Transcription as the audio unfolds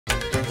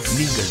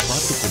நீங்கள்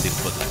பார்த்துக்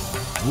கொண்டிருப்பது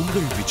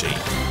உங்கள் விஜய்.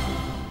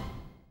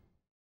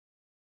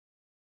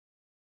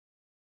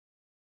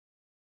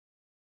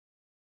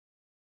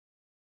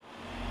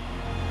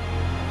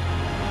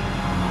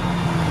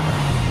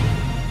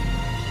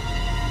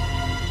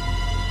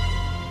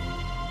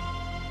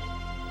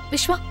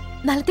 விஸ்வா,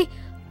 மாலதி,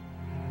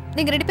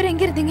 நீங்க 2 பேரும்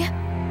எங்க இருந்தீங்க?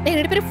 நீங்க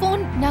 2 பேரும்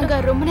போன்.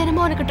 நாங்க ரொம்ப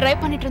நேரமா உனக்கு ட்ரை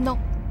பண்ணிட்டு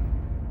இருந்தோம்.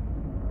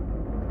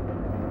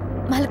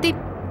 மாலதி,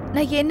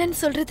 நான்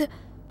என்னன்னு சொல்றது?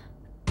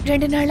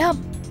 2 நாளா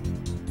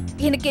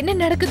எனக்கு என்ன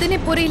நடக்குதுன்னே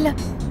புரியல.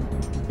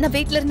 நான்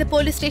வீட்ல இருந்து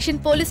போலீஸ்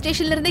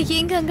ஸ்டேஷன்ல இருந்து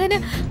அங்கன்னு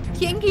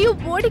எங்கேயோ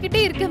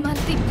ஓடிக்கிட்டே இருக்கேன்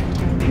மாலதி.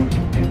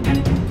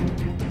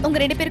 உங்க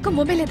 2 பேருக்கும்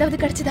மொபைல் ஏதாவது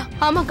கிடைச்சதா?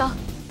 ஆமாக்கா,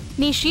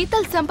 நீ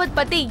ஷீதல் சம்பத்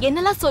பத்தி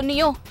என்னெல்லாம்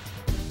சொன்னியோ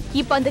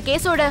இப்ப அந்த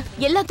கேஸோட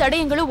எல்லா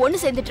தடயங்களும்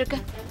ஒண்ணு சேர்ந்துட்டு இருக்கு.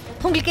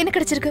 உங்களுக்கு என்ன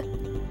கிடைச்சிருக்கு?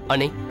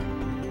 அண்ணே,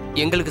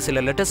 எங்களுக்கு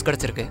சில லெட்டர்ஸ்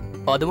கிடைச்சிருக்கு,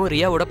 அதுவும்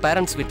ரியாவோட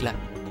பேரண்ட்ஸ் வீட்ல.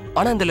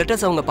 ஆனா அந்த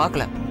லெட்டர்ஸ் அவங்க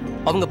பார்க்கல,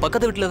 அவங்க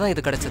பக்கத்து வீட்ல தான்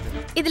இது கிடைச்சது.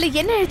 இதுல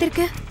என்ன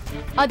எழுதிருக்கு?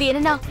 அது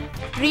என்னன்னா,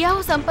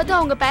 ரியாவும் சம்பத்தும்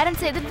அவங்க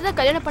பேரண்ட்ஸ் எதிர்த்து தான்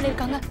கல்யாணம்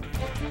பண்ணிருக்காங்க.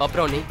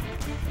 அப்புறம் அண்ணே,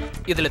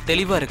 இதுல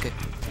தெளிவா இருக்கு,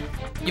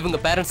 இவங்க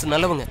பேரண்ட்ஸ்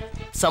நல்லவங்க,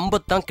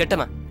 சம்பத் தான்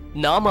கெட்டவன்.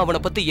 நாம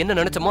அவனை பத்தி என்ன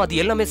நினைச்சோமோ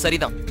அது எல்லாமே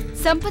சரிதான்.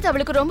 சம்பத்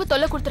அவளுக்கு ரொம்ப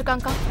தொல்லை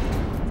கொடுத்திருக்காங்க.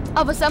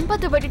 அவ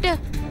சம்பத்தை விட்டுட்டு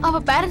அவ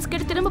பேரண்ட்ஸ்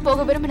கிட்ட திரும்ப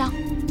போக விரும்பினா.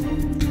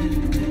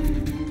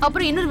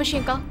 அப்புறம் இன்னொரு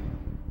விஷயம்க்கா,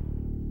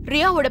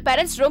 ரியாவோட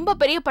பேரண்ட்ஸ் ரொம்ப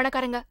பெரிய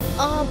பணக்காரங்க.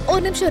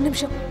 ஒரு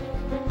நிமிஷம்.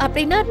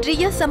 அப்படின்னா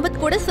ரியா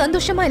சம்பத் கூட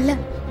சந்தோஷமா இல்ல?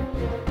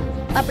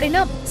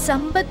 அப்படின்னா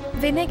சம்பத்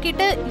வினய்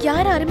கிட்ட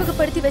யார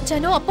அறிமுகப்படுத்தி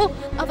வச்சானோ அப்போ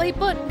அவ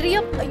இப்போ ரியா,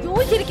 ஐயோ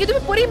எனக்கு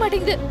எதுவுமே புரிய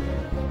மாட்டேங்குது.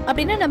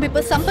 அப்படின்னா நம்ம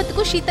இப்ப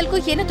சம்பத்துக்கும்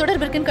ஷீதலுக்கும் என்ன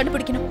தொடர்பு இருக்குன்னு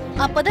கண்டுபிடிக்கணும்.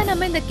 அப்பதான்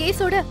நம்ம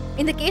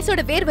இந்த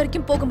கேஸோட வேர்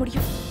வரைக்கும் போக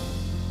முடியும்.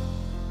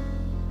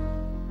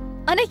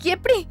 ஆனா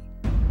எப்படி?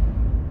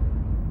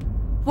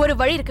 ஒரு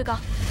வழி இருக்குக்கா.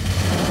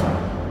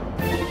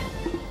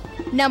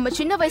 நம்ம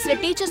சின்ன வயசுல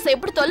டீச்சர்ஸ்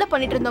எப்படி தொல்லை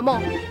பண்ணிட்டு இருந்தோமோ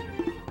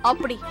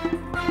அப்படி.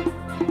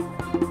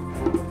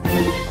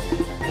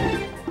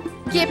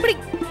 எப்படி?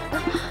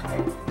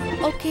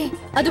 ஓகே,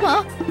 அதுவா?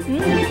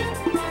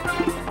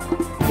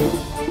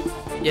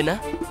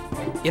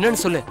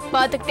 என்னன்னு சொல்லு.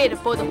 பாத்துக்கிட்டே இரு,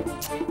 போதும்.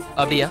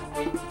 அப்படியா?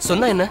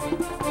 சொன்னா என்ன?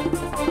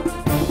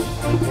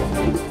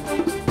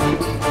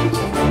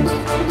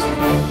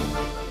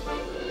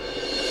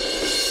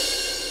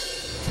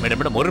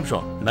 மேடம், ஒரு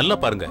நிமிஷம் நல்லா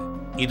பாருங்க.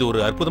 இது ஒரு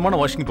அற்புதமான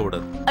வாஷிங்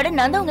பவுடர். அட,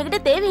 நான் தான் உங்ககிட்ட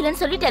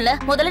தேவையில்லைன்னு சொல்லிட்டேன்ல.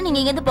 முதல்ல நீங்க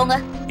இங்க இருந்து போங்க.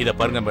 இத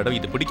பாருங்க மேடம்,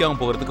 இது பிடிக்காம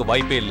போகிறதுக்கு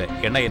வாய்ப்பே இல்லை.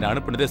 ஏன்னா என்ன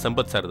அனுப்புனதே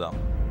சம்பத் சார் தான்.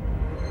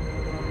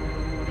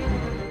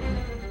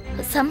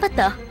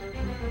 சம்பத்தா?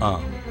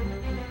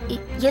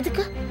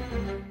 எதுக்கு?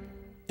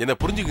 என்ன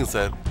புரிஞ்சுக்குங்க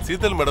சார்,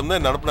 சீதல் மேடம் தான்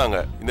என்ன அனுப்புனாங்க.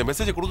 இந்த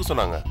மெசேஜை கொடுக்க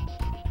சொன்னாங்க.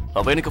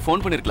 அவ எனக்கு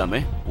ஃபோன்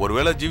பண்ணிருக்கலாமே.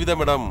 ஒருவேளை ஜீவிதா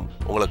மேடம்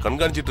உங்களை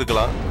கண்காணிச்சிட்டு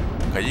இருக்கலாம்.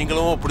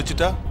 கையங்களமா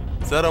பிடிச்சிட்டா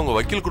சார், அவங்க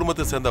வக்கீல்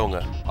குடும்பத்தை சேர்ந்தவங்க.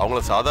 அவங்கள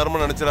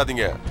சாதாரணமா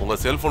நினைச்சிடாதீங்க. உங்க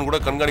செல்போன் கூட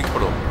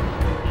கண்காணிக்கப்படும்.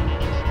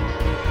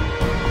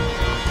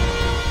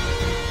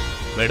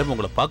 மேடம்,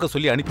 உங்களை பார்க்க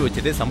சொல்லி அனுப்பி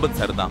வச்சதே சம்பத்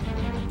சார் தான்.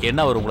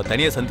 ஏன்னா அவர் உங்களை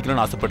தனியா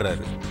சந்திக்கணும்னு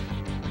ஆசைப்படுறாரு.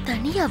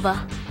 தனியாவா?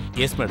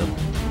 Yes madam.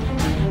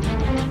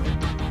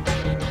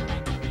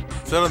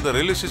 சார், அந்த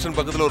ரயில்வே ஸ்டேஷன்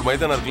பக்கத்துல ஒரு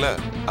மைதானம் இருக்குல்ல,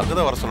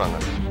 அங்கதான் வர சொன்னாங்க.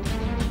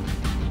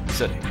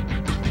 சரி.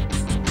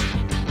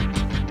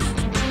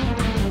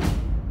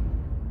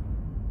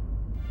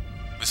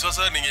 விஸ்வா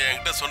சார், நீங்க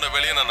என்கிட்ட சொன்ன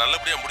வேலையை நான்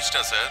நல்லபடியா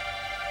முடிச்சிட்டேன் சார்.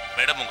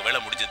 மேடம், உங்க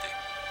வேலை முடிஞ்சது.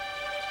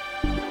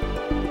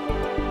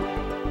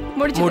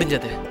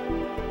 முடிஞ்சது.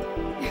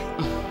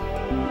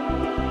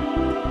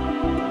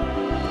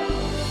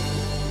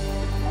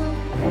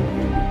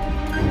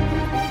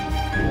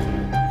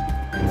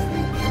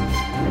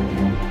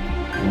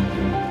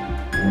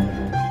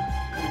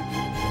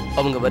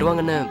 அவங்க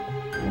வருவாங்கன்னு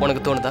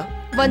உனக்கு தோணுதா?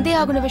 வந்தே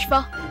ஆகணும்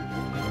விஸ்வா.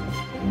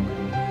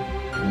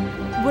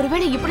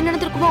 ஒருவேளை இப்படி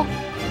நடந்திருக்குமோ?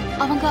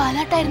 அவங்க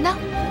அலர்ட்டா இருந்தா?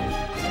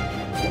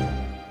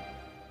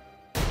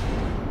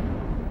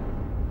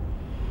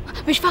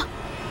 விஸ்வா,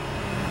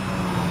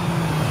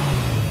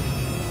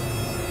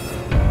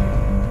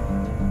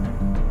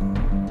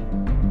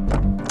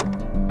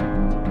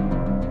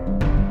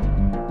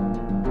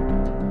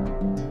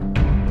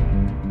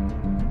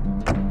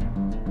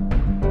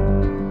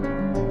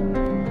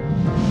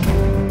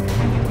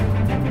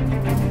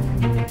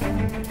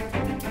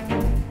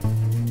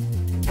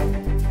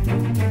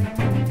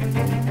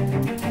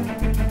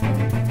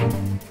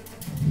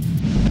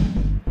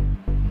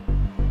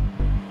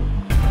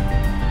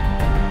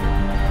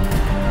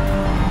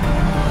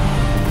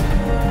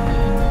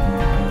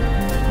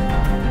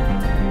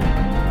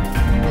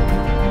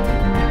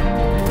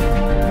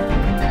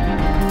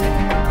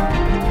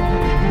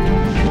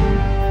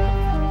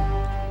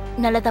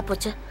 நல்லதா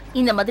போச்சு.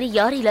 இந்த மாதிரி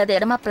யாரும் இல்லாத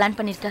இடமா பிளான்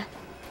பண்ணிருக்க.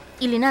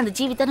 இல்லைன்னா அந்த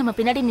ஜீவிதா நம்ம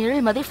பின்னாடி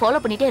நிழல் மாதிரி ஃபாலோ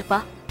பண்ணிட்டே இருப்பா.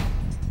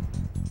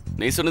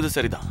 நீ சொன்னது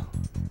சரிதான்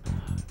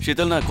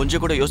ஷீதல். நான்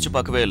கொஞ்சம் கூட யோசிச்சு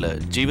பார்க்கவே இல்லை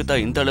ஜீவிதா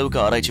இந்த அளவுக்கு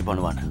ஆராய்ச்சி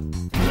பண்ணுவான்னு.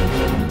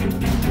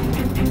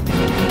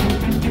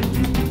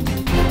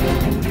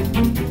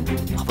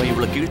 அவ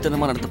இவ்வளவு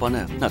கீழ்த்தனமா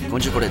நடந்துப்பான்னு நான்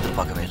கொஞ்சம் கூட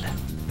எதிர்பார்க்கவே இல்லை.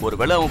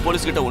 ஒருவேளை அவன்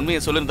போலீஸ் கிட்ட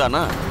உண்மையை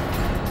சொல்லியிருந்தானா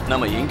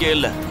நம்ம எங்கே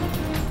இல்லை,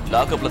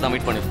 லாக்அப்ல தான்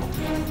மீட் பண்ணிருப்போம்.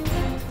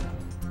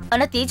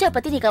 ஆனா தேஜா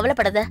பத்தி நீ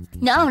கவலைப்படாத,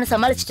 நான் அவனை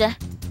சமாளிச்சிட்டேன்.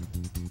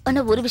 ஆனா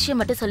ஒரு விஷயம்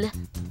மட்டும் சொல்லு,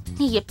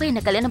 நீ எப்ப என்ன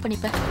கல்யாணம்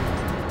பண்ணிப்ப?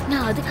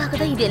 நான் அதுக்காக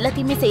தான் இது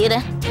எல்லாத்தையுமே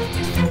செய்யறேன்.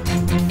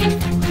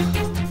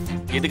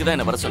 இதுக்குதான்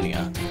என்ன வர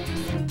சொன்னியா?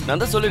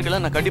 நான் தான் சொல்லிருக்கல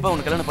நான் கண்டிப்பா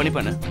உனக்கு கல்யாணம்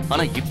பண்ணிப்பேன்னு.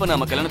 ஆனா இப்ப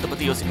நாம கல்யாணத்தை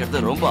பத்தி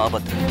யோசிக்கிறது ரொம்ப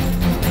ஆபத்து.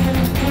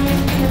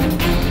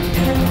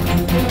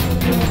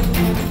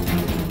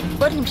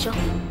 ஒரு நிமிஷம்,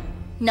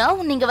 நான்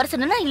உன்னை இங்க வர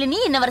சொன்னா இல்ல நீ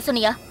என்ன வர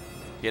சொன்னியா?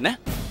 என்ன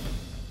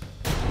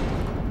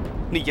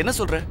நீ என்ன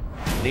சொல்ற?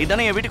 நீ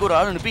தானே என் வீட்டுக்கு ஒரு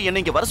ஆள் அனுப்பி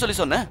என்ன இங்க வர சொல்லி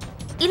சொன்ன.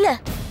 இல்ல,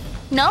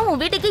 நான்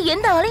உன் வீட்டுக்கு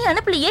எந்த ஆளையும்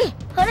அனுப்பலையே.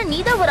 ஆனா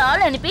நீதான் ஒரு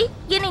ஆள் அனுப்பி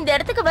என்ன இந்த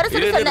இடத்துக்கு வர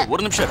சொல்லி சொன்ன.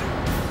 ஒரு நிமிஷம்,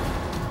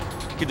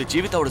 இது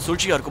ஜீவிதாவோட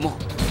சூழ்ச்சியா இருக்குமோ?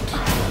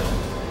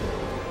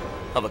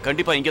 அவ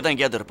கண்டிப்பா இங்கதான்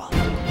எங்கேயாவது இருப்பா.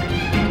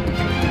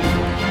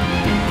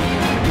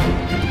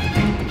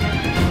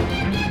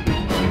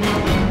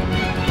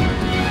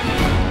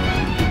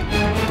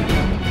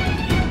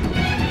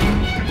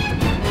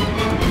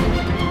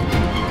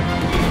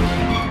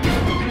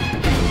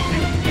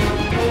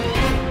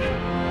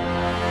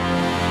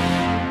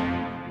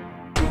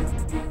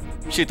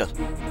 ஷீதல்,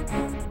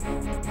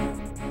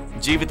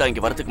 ஜீவிதா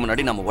இங்க வரதுக்கு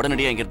முன்னாடி நம்ம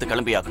உடனடியா இங்க இருந்து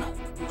கிளம்பி ஆகணும்.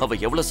 அவ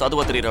எவ்வளவு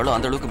சாதுவா தெரியறாளோ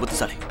அந்த அளவுக்கு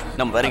புத்திசாலி.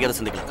 நம்ம வேற எங்கேயாவது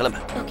சந்திக்கலாம்.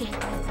 கிளம்ப. ஓகே.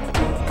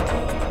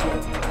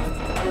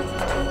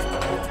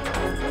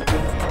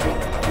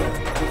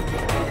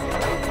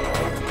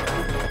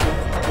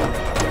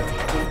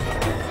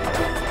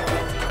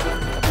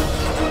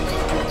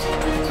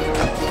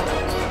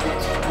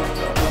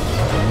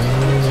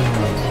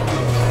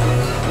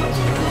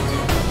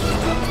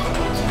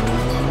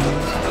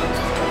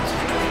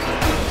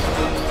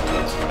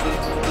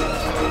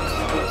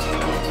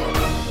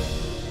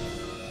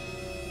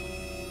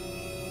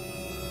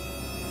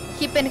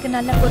 இப்ப எனக்கு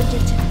நல்லா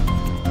புரிஞ்சிருச்சு.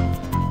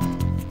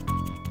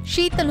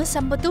 ஷீதலும்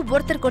சம்பத்தும்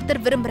ஒருத்தருக்கு ஒருத்தர்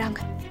விரும்புறாங்க.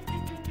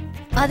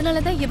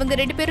 அதனாலதான் இவங்க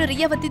 2 பேரும்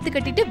ரியாவை தீர்த்து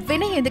கட்டிட்டு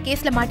வினய் இந்த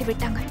கேஸ்ல மாட்டி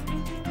விட்டாங்க.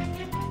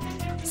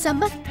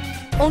 சம்பத்,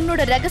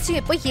 உன்னோட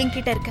ரகசியம் இப்போ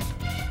என்கிட்ட இருக்கு.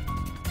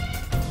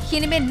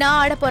 இனிமே நான்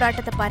ஆட போற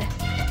ஆட்டத்தை பாரு.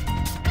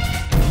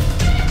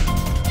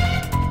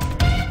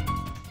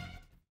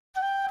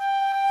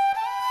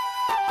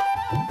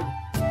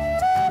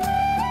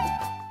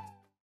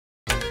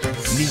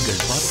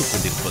 நீங்கள் பார்த்துக்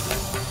கொண்டிருப்பது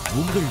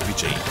உங்கள்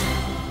விஜய்.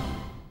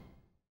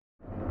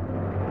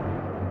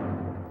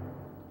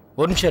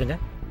 ஒரு நிமிஷம் இருங்க.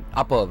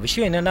 அப்போ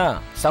விஷயம் என்னன்னா,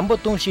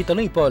 சம்பத்தும்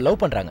ஷீதலும் இப்போ லவ்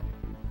பண்றாங்க.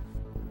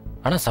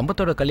 ஆனா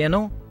சம்பத்தோட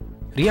கல்யாணம்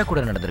ரியா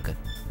கூட நடந்திருக்கு.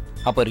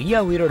 அப்ப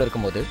ரியா உயிரோட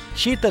இருக்கும்போது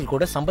ஷீதல்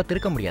கூட சம்பத்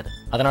இருக்க முடியாது.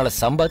 அதனால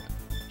சம்பத்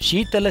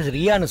ஷீதல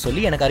ரியான்னு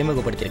சொல்லி எனக்கு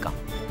அறிமுகப்படுத்திருக்கான்.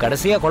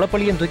 கடைசியா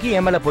கொலைப்பள்ளியும் தூக்கி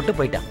என் மேல போட்டு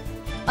போயிட்டான்.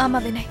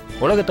 ஆமா வினய்,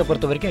 உலகத்தை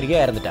பொறுத்த வரைக்கும்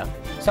ரியா இறந்துட்டா.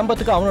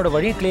 சம்பத்துக்கு அவனோட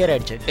வழி கிளியர்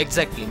ஆயிடுச்சு.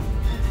 எக்ஸாக்ட்லி.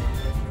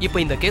 இப்போ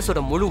இந்த கேஸோட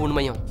முழு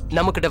உண்மையும்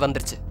நம்ம கிட்ட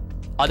வந்துருச்சு.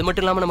 அது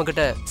மட்டும் இல்லாம நம்ம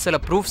கிட்ட சில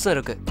ப்ரூஃப்ஸும்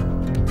இருக்கு.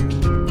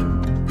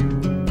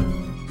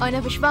 ஆனா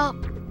விஸ்வா,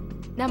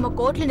 நம்ம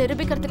கோர்ட்ல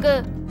நிரூபிக்கிறதுக்கு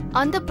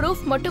அந்த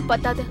ப்ரூஃப் மட்டும்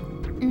பத்தாது.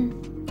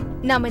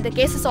 நாம இந்த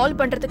கேஸை சால்வ்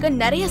பண்றதுக்கு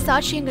நிறைய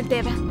சாட்சியங்கள்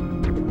தேவை.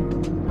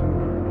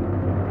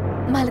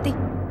 மாலதி,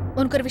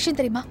 உனக்கு ஒரு விஷயம்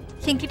தெரியுமா?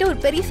 என்கிட்ட ஒரு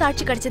பெரிய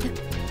சாட்சி கிடைச்சது.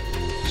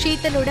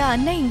 ஷீதலோட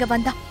அண்ணன் இங்க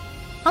வந்தான்.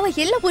 அவன்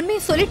எல்லா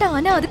உண்மையும் சொல்லிட்டான்.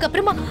 ஆனா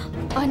அதுக்கப்புறமா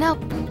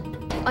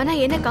ஆனா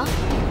என்னக்கா?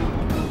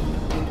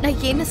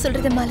 நான் என்ன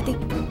சொல்றது மாலதி?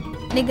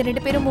 நீங்க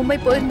 2 பேரும் மும்பை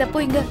போயிருந்தப்போ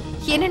இங்க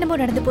என்னென்னமோ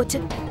நடந்து போச்சு.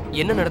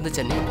 என்ன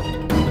நடந்துச்சு?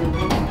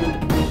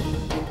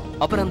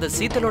 அப்புறம் அந்த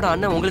சீதலோட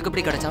அண்ணன் உங்களுக்கு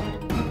எப்படி கிடைச்சான்?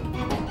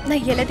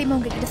 நான் எல்லாத்தையுமே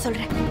உங்ககிட்ட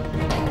சொல்றேன்.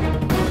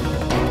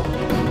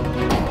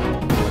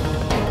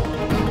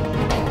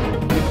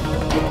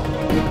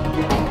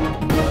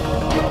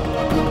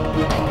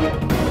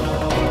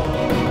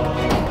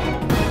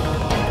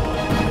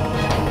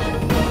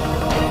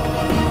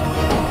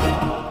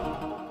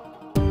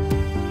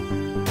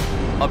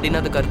 அப்படின்னா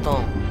அதுக்கு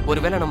அர்த்தம்,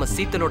 ஒருவேளை நம்ம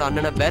சீதலோட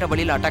அண்ணனை வேற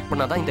வழியில அட்டாக்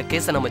பண்ணாதான் இந்த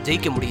கேஸை நம்ம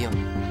ஜெயிக்க முடியும்.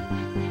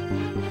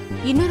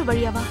 இன்னொரு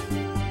வழியாவா?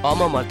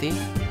 ஆமா மாத்தி,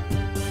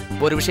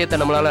 ஒரு விஷயத்தை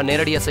நம்மளால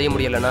நேரடியா செய்ய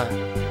முடியலன்னா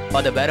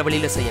அதை வேற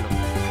வழியில செய்யணும்.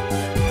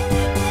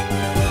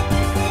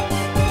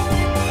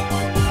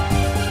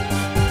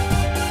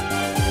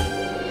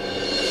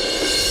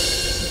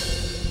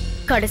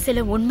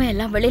 கடைசியில உண்மை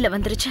எல்லாம் வெளியில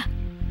வந்துருச்சு.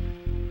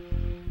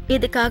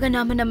 இதுக்காக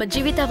நாம நம்ம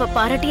ஜீவிதாவை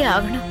பாராட்டியே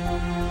ஆகணும்.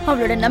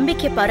 அவளோட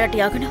நம்பிக்கையை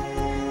பாராட்டி ஆகணும்.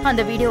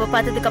 அந்த வீடியோவை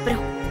பார்த்ததுக்கு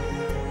அப்புறம்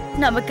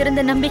நமக்கு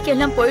இருந்த நம்பிக்கை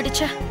எல்லாம்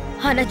போயிடுச்சு.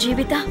 ஆனா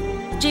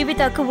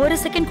ஜீவிதாக்கு ஒரு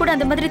செகண்ட் கூட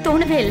அந்த மாதிரி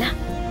தோணவே இல்லை.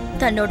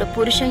 தன்னோட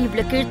புருஷன்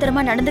இவ்வளவு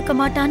கீழ்த்தரமா நடந்துக்க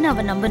மாட்டான்னு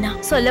அவன் நம்பினா.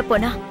 சொல்ல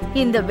போனா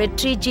இந்த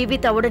வெற்றி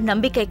ஜீவிதாவோட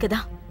நம்பிக்கைக்கு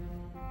தான்.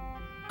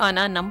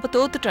 ஆனா நம்ம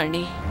தோத்துட்டோம்.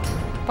 நீ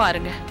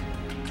பாருங்க,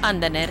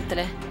 அந்த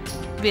நேரத்துல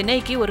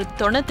வினய்க்கு ஒரு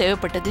துணை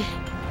தேவைப்பட்டது.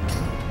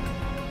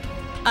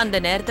 அந்த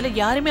நேரத்துல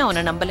யாருமே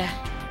அவனை நம்பல.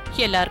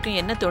 எல்லாருக்கும்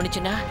என்ன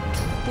தோணுச்சுன்னா,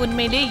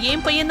 உண்மையிலே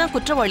என் பையன் தான்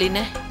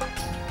குற்றவாளின்னு.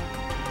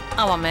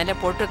 அவன் மேல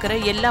போட்டிருக்கிற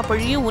எல்லா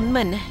பழியும்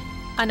உண்மைன்னு.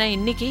 ஆனா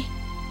இன்னைக்கு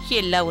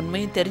எல்லா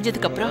உண்மையும்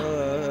தெரிஞ்சதுக்கு அப்புறம்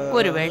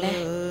ஒருவேளை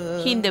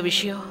இந்த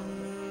விஷயம்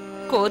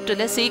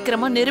கோர்ட்டுல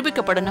சீக்கிரமா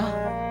நிரூபிக்கப்படணும்.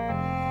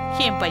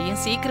 என்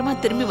பையன் சீக்கிரமா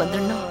திரும்பி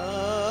வந்துடணும்.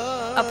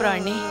 அப்புறம்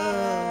அண்ணி,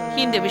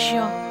 இந்த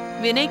விஷயம்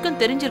வினய்க்கும்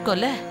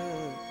தெரிஞ்சிருக்கும்ல.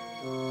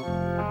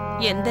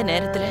 எந்த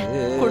நேரத்துல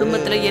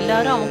குடும்பத்துல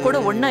எல்லாரும் அவன் கூட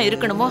ஒன்னா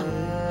இருக்கணுமோ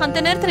அந்த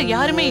நேரத்துல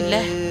யாருமே இல்ல.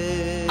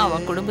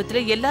 அவன் குடும்பத்துல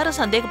எல்லாரும்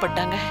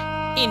சந்தேகப்பட்டாங்க.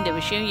 இந்த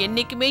விஷயம்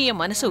என்னைக்குமே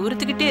என் மனசை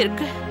உறுத்திக்கிட்டே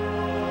இருக்கு.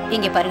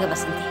 இங்க பாருங்க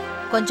வசந்தி,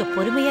 கொஞ்சம்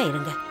பொறுமையா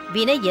இருங்க.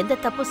 வினய் எந்த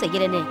தப்பும்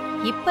செய்யலன்னு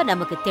இப்ப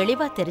நமக்கு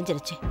தெளிவா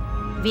தெரிஞ்சிருச்சு.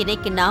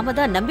 வினைக்கு நாம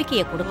தான்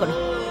நம்பிக்கையை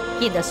கொடுக்கணும்.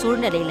 இந்த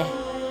சூழ்நிலையில,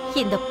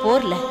 இந்த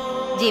போர்ல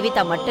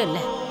ஜீவிதா மட்டும் இல்ல,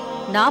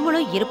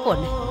 நாமளும்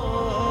இருப்போன்னு.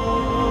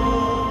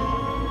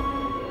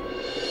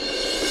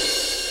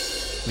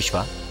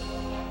 விஸ்வா,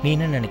 நீ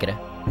என்ன நினைக்கிற?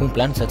 உன்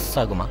பிளான் சக்சஸ்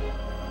ஆகுமா?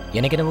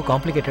 எனக்கு என்னவோ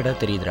காம்ப்ளிகேட்டடா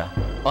தெரியுதுடா.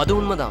 அது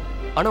உண்மைதான்.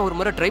 ஆனா ஒரு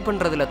முறை ட்ரை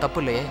பண்றதுல தப்பு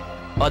இல்லையே.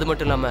 அது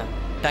மட்டும் இல்லாம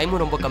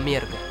டைமும் ரொம்ப கம்மியா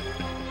இருக்கு.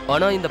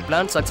 ஆனா இந்த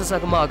பிளான் சக்சஸ்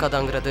ஆகுமா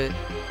ஆகாதாங்கிறது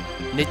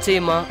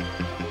நிச்சயமா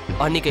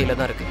அன்னி கையில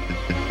தான் இருக்கு.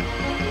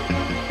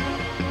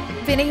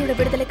 வினையோட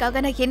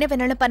விடுதலைக்காக நான் என்ன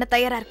வேணாலும் பண்ண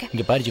தயாரா இருக்கேன்.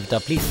 இங்க பாரு ஜீவிதா,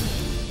 ப்ளீஸ்.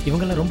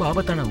 இவங்கெல்லாம் ரொம்ப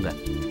ஆபத்தானவங்க.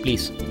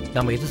 ப்ளீஸ்,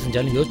 நம்ம எது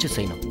செஞ்சாலும் யோசிச்சு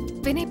செய்யணும்.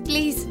 வினய்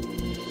ப்ளீஸ்,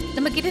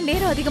 நம்ம கிட்ட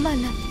நேரம் அதிகமா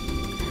இல்ல.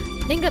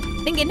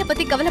 நீங்க என்ன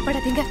பத்தி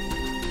கவலைப்படாதீங்க.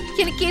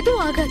 எனக்கு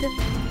எதுவும் ஆகாது.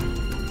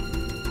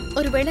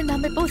 ஒருவேளை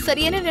நாம இப்போ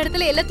சரியான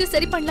நேரத்துல எல்லாத்தையும்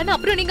சரி பண்ணலன்னா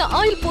அப்புறம் நீங்க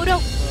ஆயில்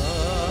போறோம்.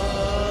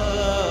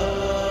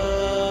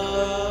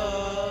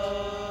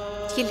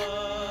 இல்ல,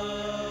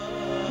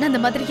 நான் அந்த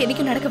மாதிரி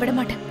என்னைக்கும் நடக்க விட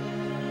மாட்டேன்.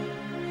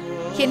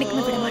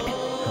 என்னைக்குமே விட மாட்டேன்.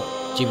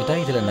 ஜீவிதா,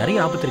 இதுல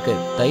நிறைய ஆபத்து இருக்கு.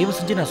 தயவு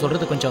செஞ்சு நான்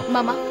சொல்றது கொஞ்சம்.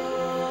 மாமா,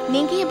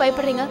 நீங்க ஏன்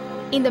பயப்படுறீங்க?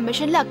 இந்த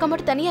மிஷன்ல அக்கா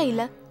மட்டும் தனியா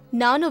இல்ல,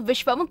 நானும்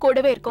விஸ்வாவும்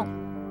கூடவே இருக்கோம்.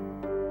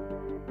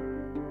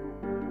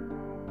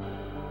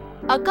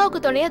 அக்காவுக்கு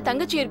துணையா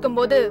தங்கச்சி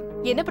இருக்கும்போது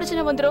என்ன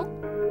பிரச்சனை வந்துரும்?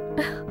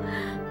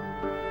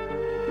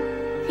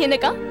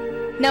 என்னக்கா,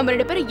 நம்ம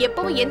 2 பேரும்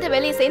எப்பவும் எந்த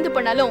வேலையை சேர்ந்து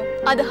பண்ணாலும்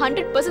அது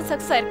 100%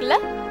 சக்சஸ் ஆயிருக்குல்ல?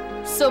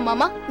 சோ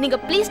மாமா, நீங்க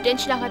ப்ளீஸ்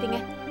டென்ஷன் ஆகாதீங்க.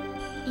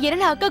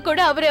 ஏன்னா அக்கா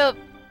கூட அவர்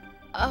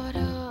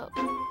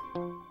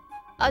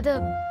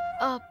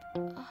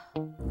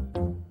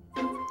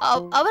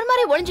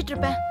மாதிரி ஒளிஞ்சிட்டு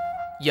இருப்பேன்.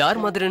 யார்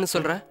மாதிரின்னு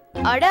சொல்ற?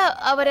 அட,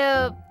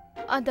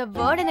 அந்த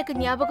வேர்ட் எனக்கு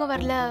ஞாபகம்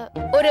வரல.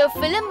 ஒரு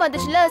ஃபிலிம்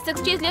வந்துச்சுல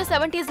 60ஸ்லயோ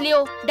 70ஸ்லயோ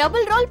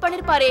டபுள் ரோல்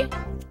பண்ணிருப்பாரே,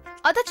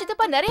 அத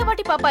சித்தப்பா நிறைய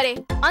வாட்டி பாப்பாரே,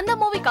 அந்த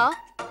மூவிக்கா?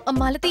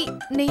 மாலதி,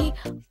 நீ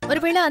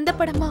ஒருவேளை அந்த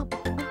படமா?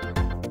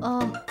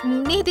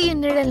 நீதி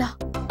நிழலா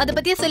அத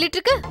பத்தியே சொல்லிட்டு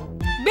இருக்க?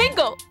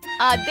 பிங்கோ,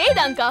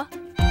 அதேதான்க்கா.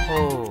 ஓ,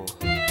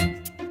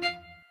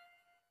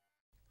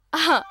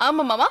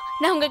 ஆமா மாமா,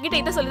 நான் உங்ககிட்ட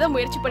இத சொல்லதான்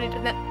முயற்சி பண்ணிட்டு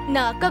இருந்தேன்.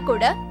 நான் அக்கா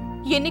கூட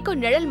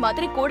என்னைக்கும் நிழல்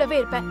மாதிரி கூடவே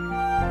இருப்பேன்.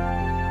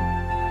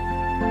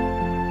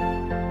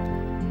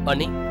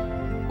 அண்ணி,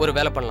 ஒரு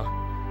வேலை பண்ணலாம்.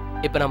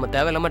 இப்ப நம்ம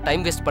தேவையில்லாம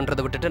டைம் வேஸ்ட்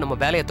பண்றதை விட்டுட்டு நம்ம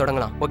வேலையை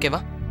தொடங்கலாம். ஓகேவா?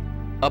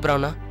 அப்புறம்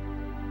அண்ணா,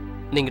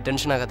 நீங்க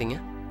டென்ஷன் ஆகாதீங்க.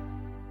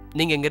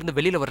 நீங்க இங்க இருந்து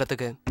வெளியில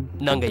வர்றதுக்கு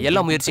நாங்க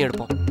எல்லா முயற்சியும்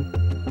எடுப்போம்.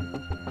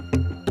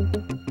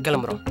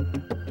 கிளம்புறோம்,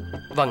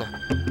 வாங்க.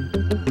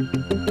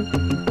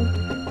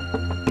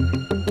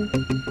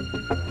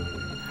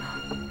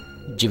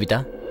 ஜீவிதா,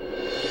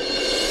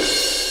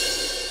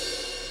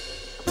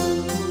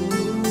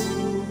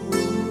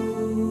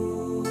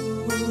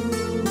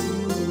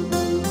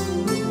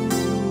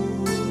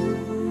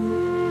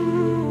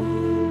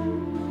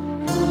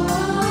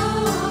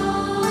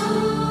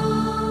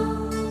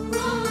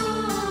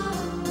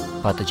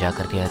 பார்த்து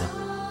ஜாக்கிரதையா இரு.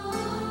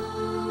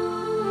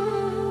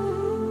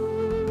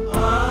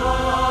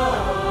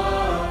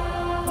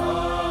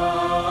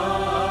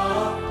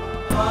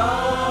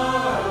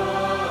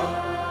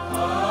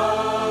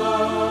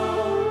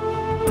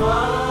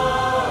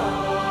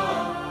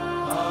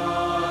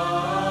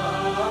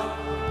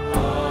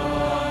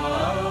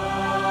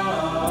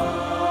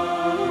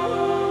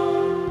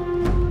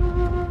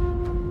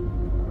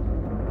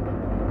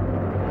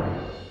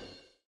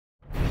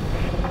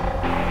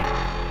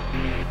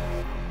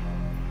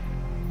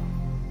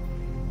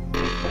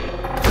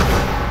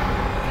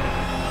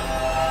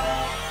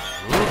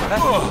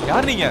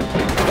 யார் நீங்க?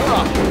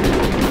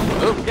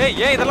 ஏய்,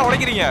 ஏன் இதெல்லாம்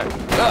உடைக்கிறீங்க?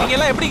 நீங்க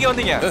எல்லாம் எப்படி இங்க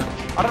வந்தீங்க?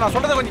 அட, நான்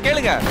சொல்றத கொஞ்சம்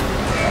கேளுங்க.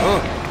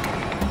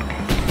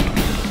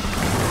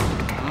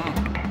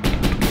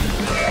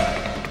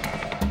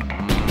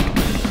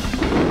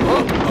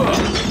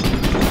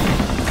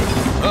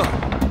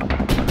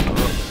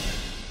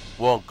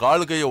 உன்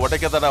காலு கையை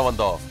உடைக்கத்தானே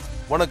வந்தோம்.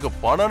 உனக்கு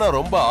பணம்னா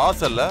ரொம்ப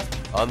ஆசை இல்ல?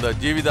 அந்த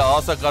ஜீவிதா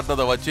ஆசை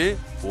காட்டினதை வச்சு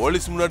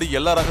போலீஸ் முன்னாடி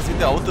எல்லா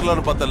ரகசியத்தையும்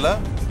அவுத்துடலான்னு பார்த்தல.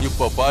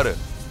 இப்ப பாரு,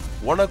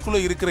 உனக்குள்ள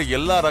இருக்கிற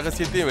எல்லா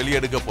ரகசியத்தையும்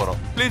வெளியெடுக்க போறோம்.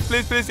 ப்ளீஸ்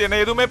ப்ளீஸ் ப்ளீஸ், என்ன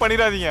எதுவுமே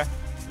பண்ணிடாதீங்க.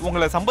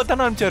 உங்களை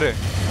சம்பத்தானே அனுப்பிச்சாரு.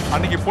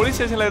 அன்னைக்கு போலீஸ்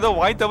ஸ்டேஷன்ல ஏதோ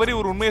வாய் தவறி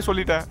ஒரு உண்மையை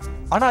சொல்லிட்டேன்.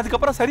 ஆனா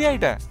அதுக்கப்புறம்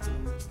சரியாயிட்டேன்.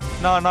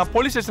 நான்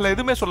போலீஸ் ஸ்டேஷன்ல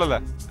எதுவுமே சொல்லல.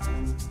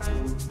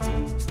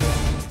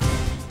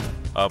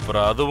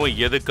 அப்புறம் அதுவும்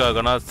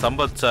எதுக்காகனா,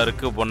 சம்பத்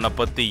சாருக்கு உன்னை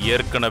பத்தி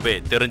ஏற்கனவே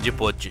தெரிஞ்சு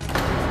போச்சு.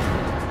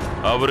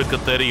 அவருக்கு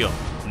தெரியும்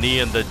நீ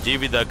அந்த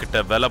ஜீவிதா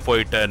கிட்ட விலை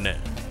போயிட்டன்னு.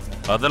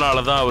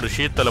 அதனாலதான் அவர்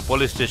ஷீத்தலை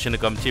போலீஸ்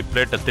ஸ்டேஷனுக்கு அமிச்சு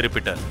பிளேட்டை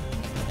திருப்பிட்டார்.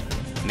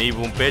 நீ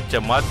உன் பேச்சை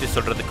மாத்தி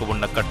சொல்றதுக்கு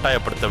உன்னை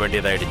கட்டாயப்படுத்த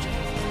வேண்டியதாயிடுச்சு.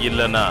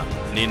 இல்லனா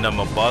நீ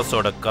நம்ம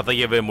பாஸோட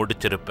கதையவே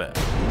முடிச்சிருப்ப.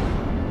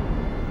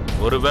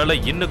 ஒருவேளை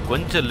இன்னும்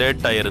கொஞ்சம்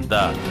லேட்டா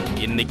இருந்தா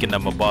இன்னைக்கு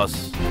நம்ம பாஸ்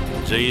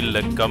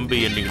ஜெயில கம்பி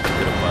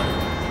எண்ணிக்கிட்டு இருப்பார்.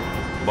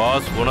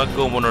 பாஸ்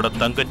உனக்கும் உன்னோட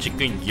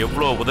தங்கச்சிக்கும்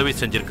எவ்வளோ உதவி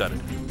செஞ்சிருக்காரு.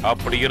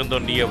 அப்படி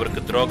இருந்தும் நீ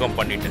அவருக்கு துரோகம்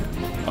பண்ணிட்ட.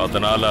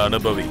 அதனால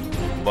அனுபவி.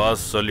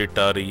 பாஸ்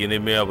சொல்லிட்டாரு,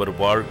 இனிமே அவர்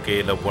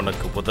வாழ்க்கையில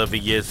உனக்கு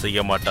உதவியே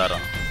செய்ய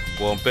மாட்டாராம்.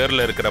 உன்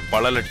பேர்ல இருக்கிற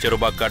பல லட்சம்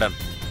ரூபாய் கடன்,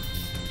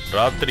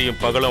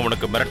 ராத்திரியும் பகலும்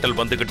உனக்கு மிரட்டல்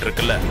வந்துகிட்டு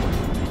இருக்குல்ல,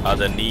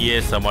 அதை நீயே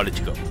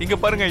சமாளிச்சுக்கோ. இங்க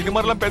பாருங்க, இது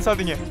மாதிரிலாம்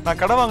பேசாதீங்க. நான்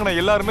கடன் வாங்கின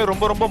எல்லாருமே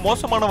ரொம்ப ரொம்ப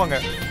மோசமானவங்க.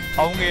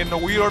 அவங்க என்ன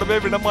உயிரோடவே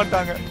விட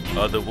மாட்டாங்க.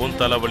 அது உன்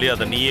தலைவலி,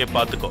 அதை நீயே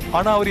பாத்துக்கோ.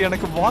 ஆனா அவர்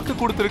எனக்கு வாக்கு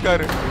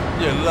கொடுத்திருக்காரு.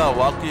 எல்லா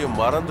வாக்கையும்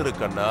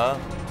மறந்துருக்கண்ணா.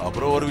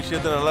 அப்புறம் ஒரு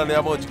விஷயத்த நல்லா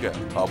ஞாபகம் வச்சுக்க.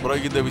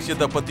 அப்புறம் இந்த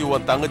விஷயத்த பத்தி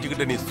உன்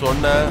தங்கச்சிக்கிட்ட நீ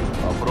சொன்ன,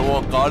 அப்புறம்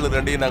உன் காலு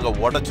ரெண்டையும் நாங்க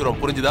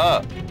உடைச்சிரும், புரிஞ்சுதா?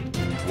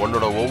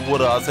 உன்னோட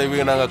ஒவ்வொரு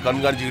அசைவையும் நாங்க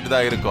கண்காணிச்சுக்கிட்டு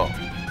தான் இருக்கோம்.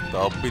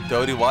 தப்பி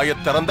தவறி வாயை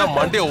திறந்தா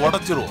மண்டையை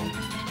உடைச்சிரும்.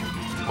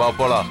 வா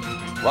போலாம்,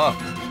 வா.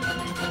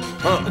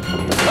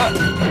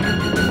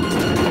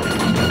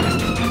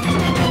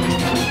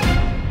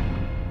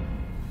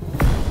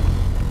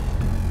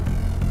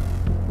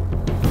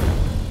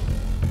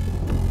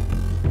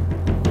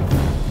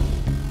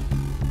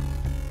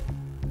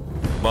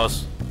 பாஸ்,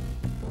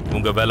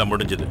 உங்க வேலை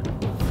முடிஞ்சது.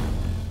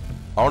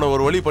 அவனை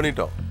ஒரு வழி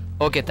பண்ணிட்டோம்.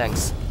 Okay,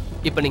 thanks.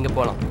 இப்போ நீங்க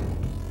போலாம்.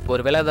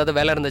 ஒரு வேலை ஏதாவது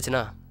வேலை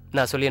இருந்துச்சுன்னா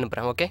நான் சொல்லி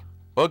அனுப்புறேன். ஓகே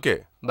ஓகே,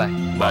 பாய்.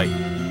 பாய்.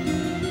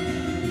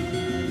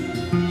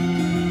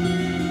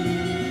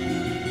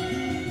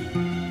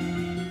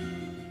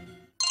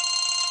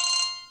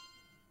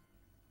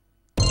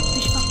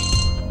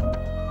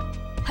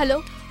 ஹலோ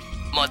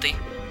மாத்தி,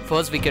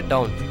 ஃபர்ஸ்ட் விக்கெட்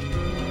டவுன்.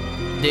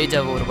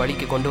 தேஜாவை ஒரு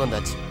வழிக்கு கொண்டு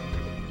வந்தாச்சு.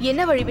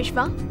 என்ன வழி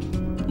விஸ்வா?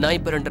 நான்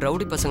இப்ப 2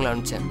 ரவுடி பசங்களை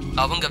அனுப்பிச்சேன்.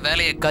 அவங்க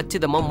வேலையை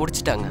கச்சிதமா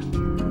முடிச்சிட்டாங்க.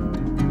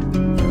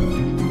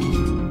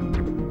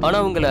 ஆனா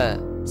அவங்கள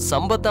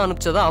சம்பத்தை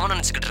அனுப்பிச்சதா அவன்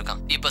நினைச்சுக்கிட்டு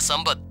இருக்கான். இப்ப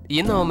சம்பத்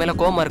இன்னும் அவன் மேல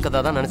கோவமா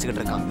இருக்கதா தான்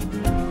நினைச்சுக்கிட்டு இருக்கான்.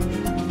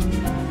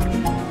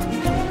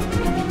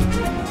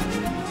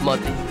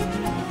 மாத்தி,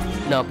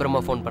 நான்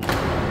அப்புறமா ஃபோன்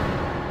பண்றேன்.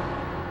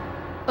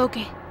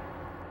 ஓகே.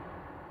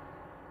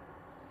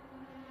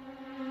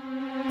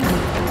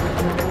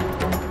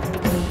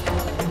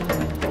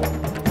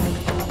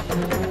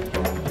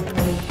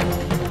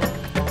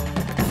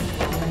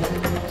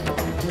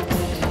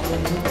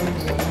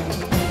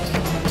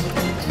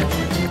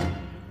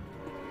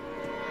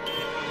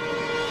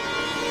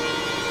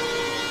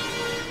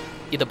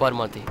 இதை பாரு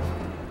மாத்தி,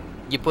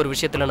 இப்போ ஒரு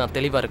விஷயத்துல நான்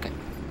தெளிவா இருக்கேன்.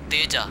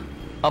 தேஜா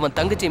அவன்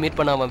தங்கச்சியை மீட்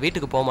பண்ண அவன்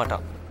வீட்டுக்கு போக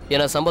மாட்டான்.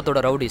 ஏன்னா சம்பத்தோட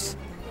ரவுடிஸ்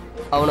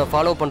அவனை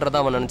ஃபாலோ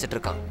பண்றதா அவன் நினைச்சிட்டு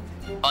இருக்கான்.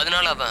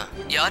 அதனால அவன்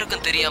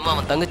யாருக்கும் தெரியாம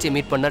அவன் தங்கச்சியை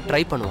மீட் பண்ண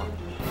ட்ரை பண்ணுவான்.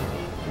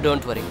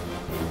 டோன்ட் வரி,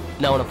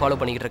 நான் அவனை ஃபாலோ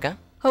பண்ணிக்கிட்டு இருக்கேன்.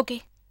 ஓகே.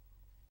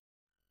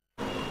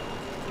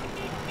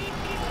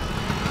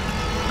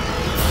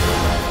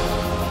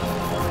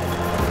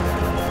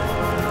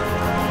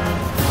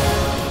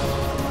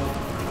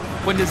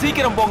 கொஞ்சம்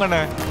சீக்கிரம்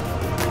போங்கண்ணே.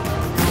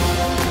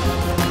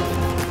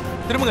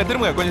 திரும்புங்க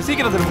திரும்புங்க, கொஞ்சம்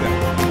சீக்கிரம் திரும்புங்க.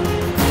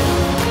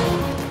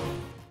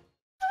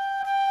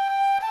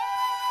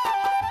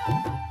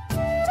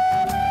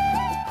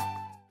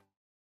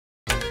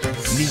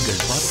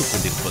 நீங்கள் பார்த்துக்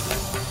கொண்டிருப்பது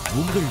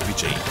உங்கள்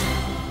விஜய்.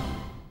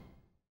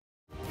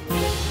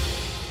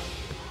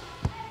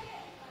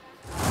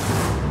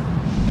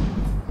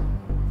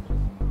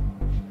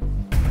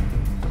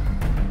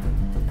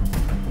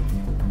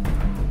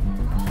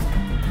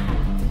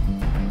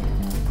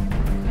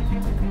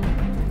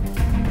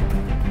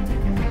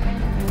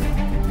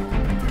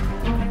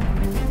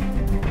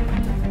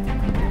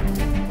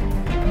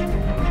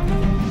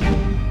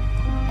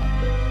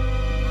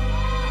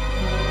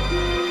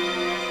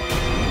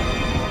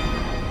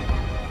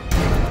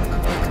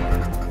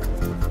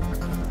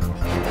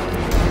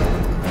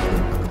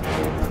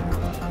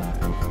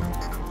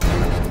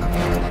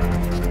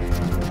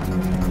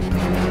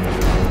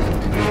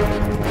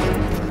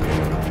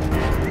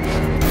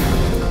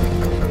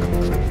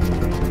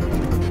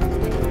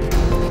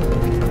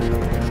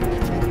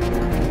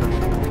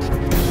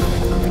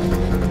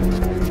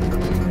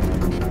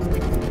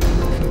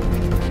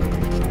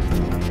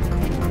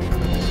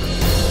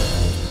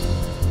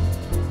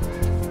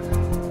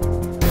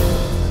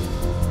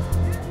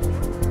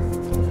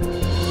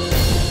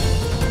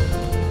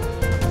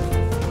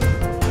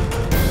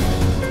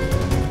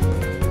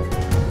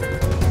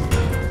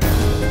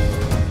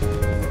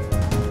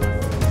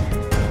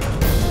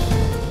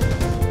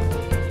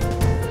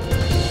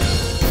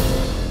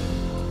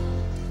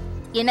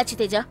 என்னாச்சு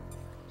தேஜா?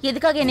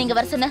 எதுக்காக நீங்க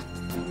வர சொன்ன?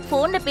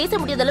 போன்ல பேச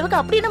முடியாத அளவுக்கு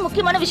அப்படி என்ன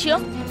முக்கியமான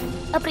விஷயம்?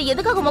 அப்புறம்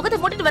எதுக்காக முகத்தை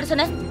மூட்டிட்டு வர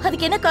சொன்ன?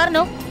 அதுக்கு என்ன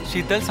காரணம்?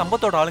 ஷீதல்,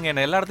 சம்பத்தோட ஆளுங்க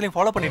என்ன எல்லா இடத்துலயும்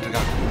ஃபாலோ பண்ணிட்டு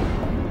இருக்காங்க.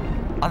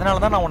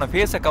 அதனாலதான் நான் உன்னை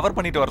ஃபேஸை கவர்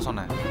பண்ணிட்டு வர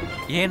சொன்னேன்.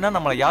 ஏன்னா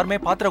நம்மள யாருமே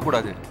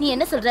பாத்திரக்கூடாது. நீ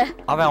என்ன சொல்ற?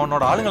 அவன்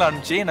அவனோட ஆளுங்களை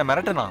அனுப்பிச்சு என்ன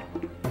மிரட்டுனான்.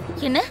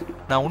 என்ன?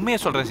 நான் உண்மையை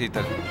சொல்றேன்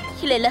ஷீதல்.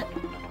 இல்ல இல்ல,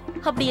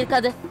 அப்படி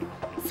இருக்காது.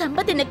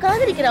 சம்பத் என்ன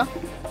காதலிக்கிறான்.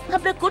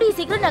 அப்புறம் கூடிய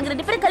சீக்கிரம் நாங்க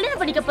 2 பேரும்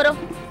கல்யாணம் பண்ணிக்க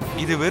போறோம்.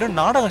 இது வெறும்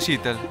நாடகம்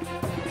ஷீதல்.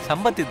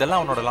 சம்பத் இதெல்லாம்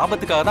அவனோட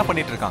லாபத்துக்காக தான்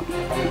பண்ணிட்டு இருக்கான்.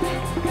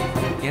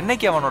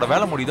 என்னைக்கு அவனோட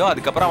வேலை முடியுதோ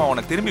அதுக்கப்புறம் அவன்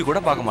அவனை திரும்பி கூட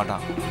பார்க்க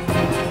மாட்டான்.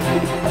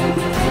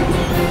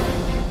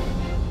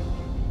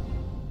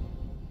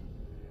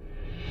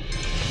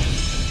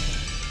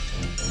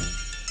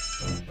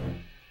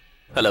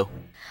 ஹலோ.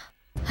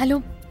 ஹலோ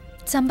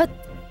சம்பத்,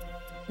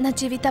 நான்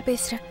ஜீவிதா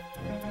பேசுறேன்.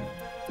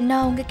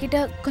 நான் உங்ககிட்ட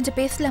கொஞ்சம்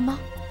பேசலாமா?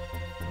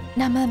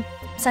 நாம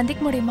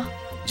சந்திக்க முடியுமா?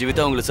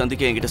 ஜீவிதா, உங்களை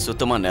சந்திக்க என்கிட்ட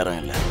சுத்தமா நேரம்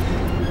இல்லை.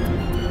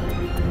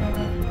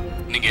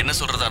 நீங்க என்ன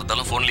சொல்றதா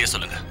இருந்தாலும் போன்லயே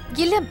சொல்லுங்க.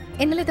 இல்ல,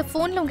 என்னால இதை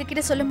போன்ல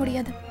உங்ககிட்ட சொல்ல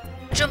முடியாது.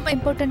 ரொம்ப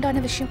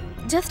இம்பார்ட்டன்டான விஷயம்.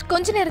 ஜஸ்ட்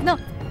கொஞ்ச நேரம்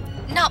தான்.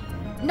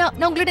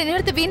 நான் உங்களோட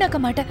நேரத்தை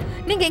வீணாக்க மாட்டேன்.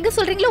 நீங்க எங்க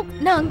சொல்றீங்களோ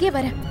நான் அங்கேயே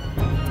வரேன்.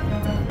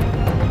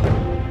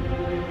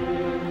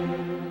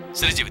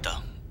 சரி ஜீவிதா,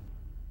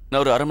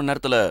 நான் ஒரு 1/2 மணி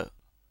நேரத்துல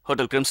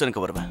ஹோட்டல்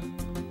கிரிம்சனுக்கு வருவேன்.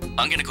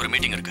 அங்க எனக்கு ஒரு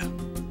மீட்டிங் இருக்கு.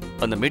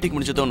 அந்த மீட்டிங்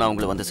முடிஞ்சதும் நான்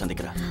உங்களை வந்து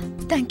சந்திக்கிறேன்.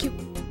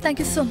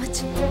 Thank you so much.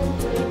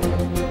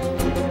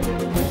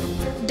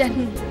 Done.